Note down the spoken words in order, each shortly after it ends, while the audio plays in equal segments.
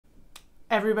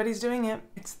Everybody's doing it.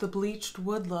 It's the bleached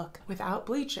wood look without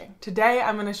bleaching. Today,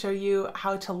 I'm gonna show you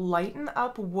how to lighten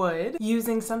up wood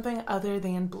using something other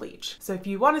than bleach. So if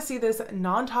you wanna see this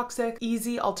non-toxic,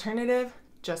 easy alternative,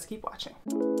 just keep watching.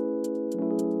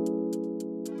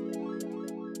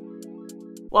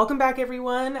 Welcome back,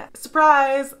 everyone.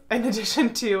 Surprise! In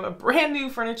addition to a brand new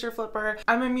furniture flipper,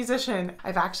 I'm a musician.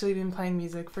 I've actually been playing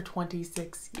music for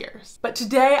 26 years. But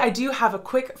today I do have a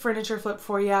quick furniture flip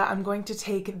for you. I'm going to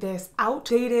take this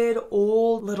outdated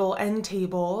old little end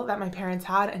table that my parents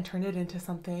had and turn it into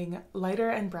something lighter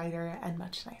and brighter and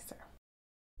much nicer.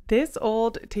 This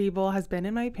old table has been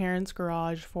in my parents'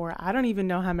 garage for I don't even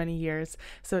know how many years,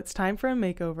 so it's time for a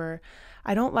makeover.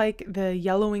 I don't like the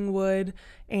yellowing wood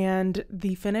and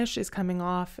the finish is coming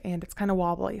off and it's kind of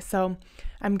wobbly, so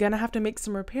I'm gonna have to make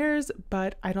some repairs,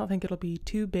 but I don't think it'll be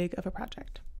too big of a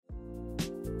project.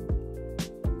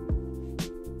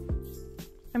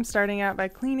 I'm starting out by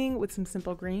cleaning with some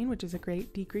Simple Green, which is a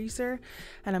great degreaser,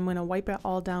 and I'm going to wipe it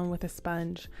all down with a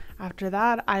sponge. After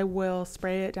that, I will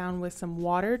spray it down with some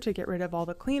water to get rid of all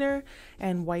the cleaner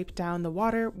and wipe down the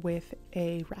water with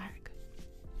a rag.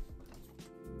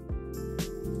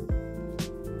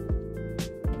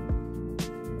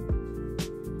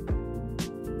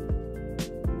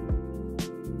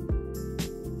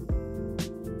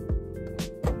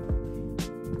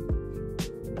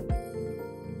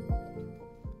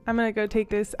 I'm gonna go take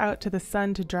this out to the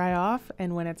sun to dry off,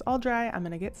 and when it's all dry, I'm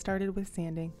gonna get started with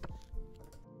sanding.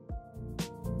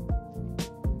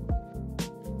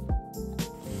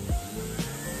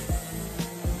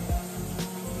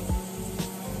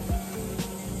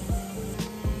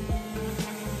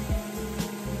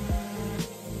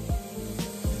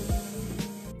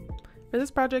 For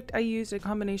this project, I used a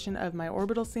combination of my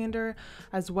orbital sander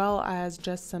as well as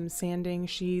just some sanding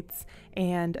sheets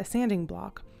and a sanding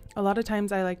block. A lot of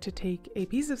times I like to take a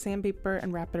piece of sandpaper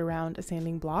and wrap it around a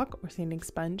sanding block or sanding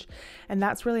sponge, and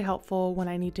that's really helpful when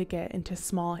I need to get into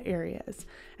small areas.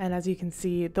 And as you can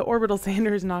see, the orbital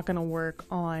sander is not going to work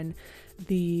on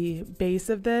the base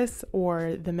of this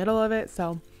or the middle of it,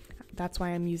 so that's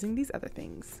why I'm using these other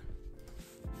things.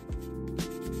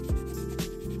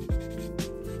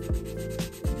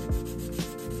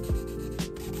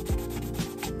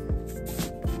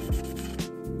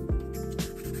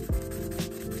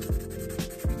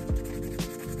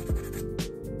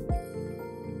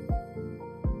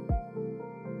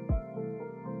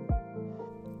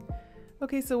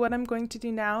 Okay, so what I'm going to do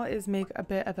now is make a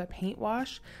bit of a paint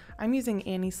wash. I'm using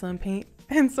Annie Sloan paint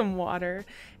and some water,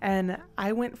 and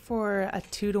I went for a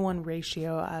 2-to-1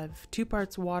 ratio of 2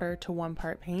 parts water to 1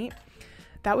 part paint.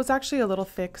 That was actually a little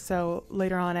thick, so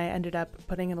later on I ended up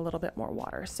putting in a little bit more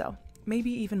water, so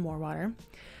maybe even more water.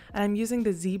 And I'm using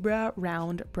the Zebra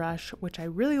round brush, which I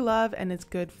really love, and it's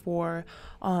good for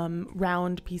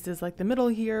round pieces like the middle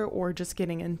here, or just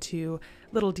getting into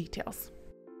little details.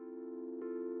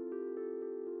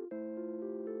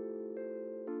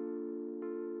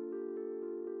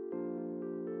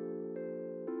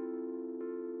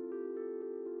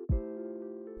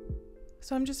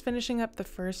 So I'm just finishing up the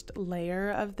first layer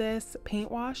of this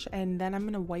paint wash, and then I'm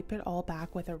going to wipe it all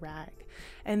back with a rag.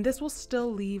 And this will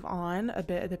still leave on a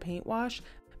bit of the paint wash,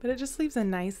 but it just leaves a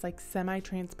nice like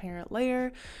semi-transparent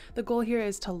layer. The goal here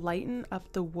is to lighten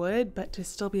up the wood, but to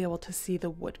still be able to see the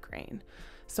wood grain.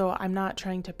 So I'm not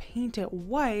trying to paint it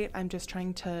white, I'm just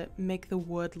trying to make the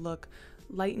wood look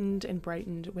lightened and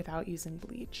brightened without using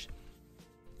bleach.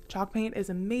 Chalk paint is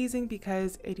amazing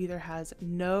because it either has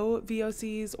no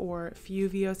VOCs or few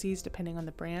VOCs depending on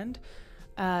the brand.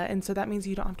 And so that means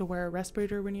you don't have to wear a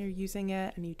respirator when you're using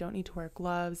it, and you don't need to wear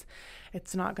gloves.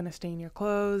 It's not going to stain your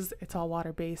clothes. It's all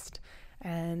water-based.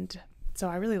 And so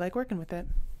I really like working with it.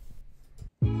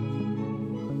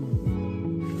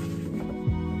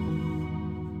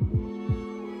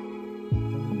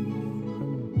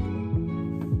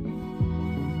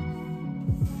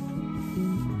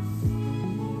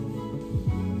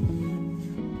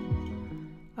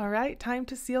 Alright, time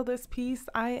to seal this piece.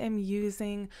 I am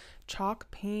using chalk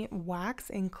paint wax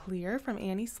in clear from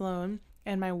Annie Sloan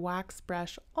and my wax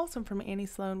brush also from Annie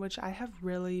Sloan, which I have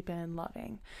really been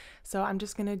loving. So I'm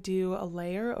just going to do a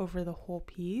layer over the whole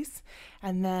piece,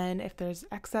 and then if there's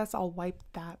excess, I'll wipe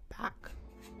that back.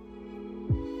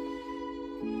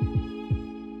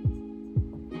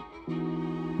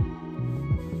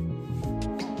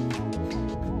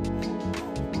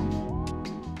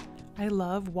 I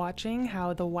love watching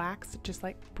how the wax just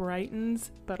like brightens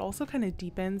but also kind of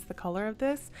deepens the color of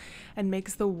this and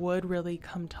makes the wood really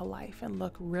come to life and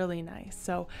look really nice.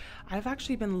 So I've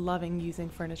actually been loving using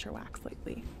furniture wax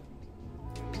lately.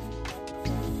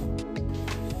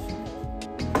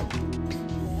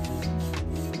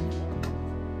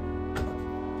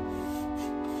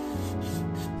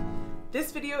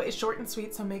 This video is short and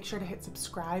sweet, so make sure to hit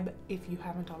subscribe if you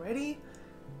haven't already.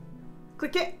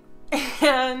 Click it,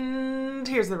 and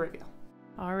here's the review.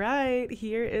 All right,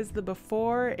 here is the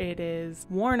before. It is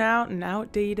worn out and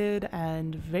outdated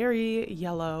and very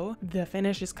yellow. The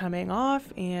finish is coming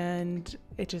off and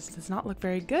it just does not look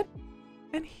very good.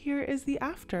 And here is the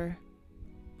after.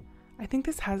 I think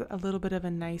this has a little bit of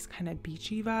a nice kind of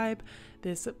beachy vibe.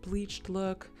 This bleached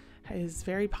look is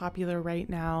very popular right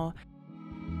now.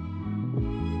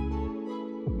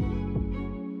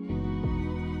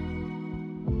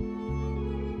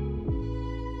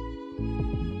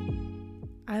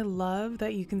 I love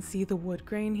that you can see the wood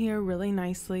grain here really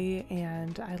nicely,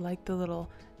 and I like the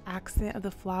little accent of the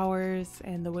flowers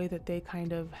and the way that they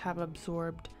kind of have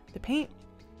absorbed the paint.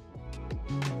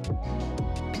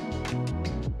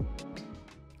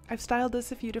 I've styled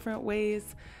this a few different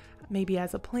ways, maybe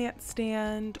as a plant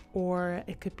stand, or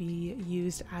it could be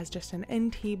used as just an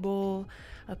end table,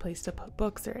 a place to put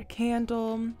books or a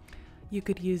candle. You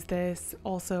could use this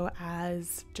also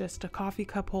as just a coffee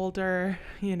cup holder,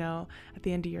 you know, at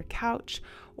the end of your couch,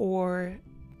 or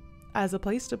as a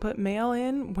place to put mail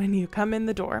in when you come in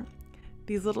the door.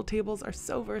 These little tables are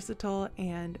so versatile,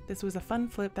 and this was a fun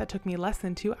flip that took me less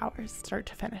than 2 hours, start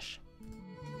to finish.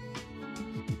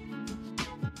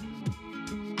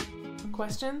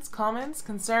 Questions, comments,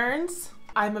 concerns?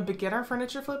 I'm a beginner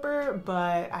furniture flipper,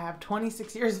 but I have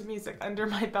 26 years of music under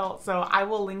my belt, so I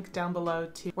will link down below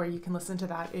to where you can listen to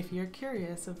that if you're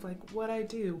curious of like what I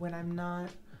do when I'm not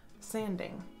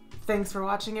sanding. Thanks for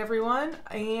watching, everyone,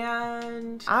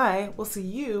 and I will see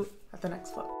you at the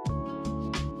next flip.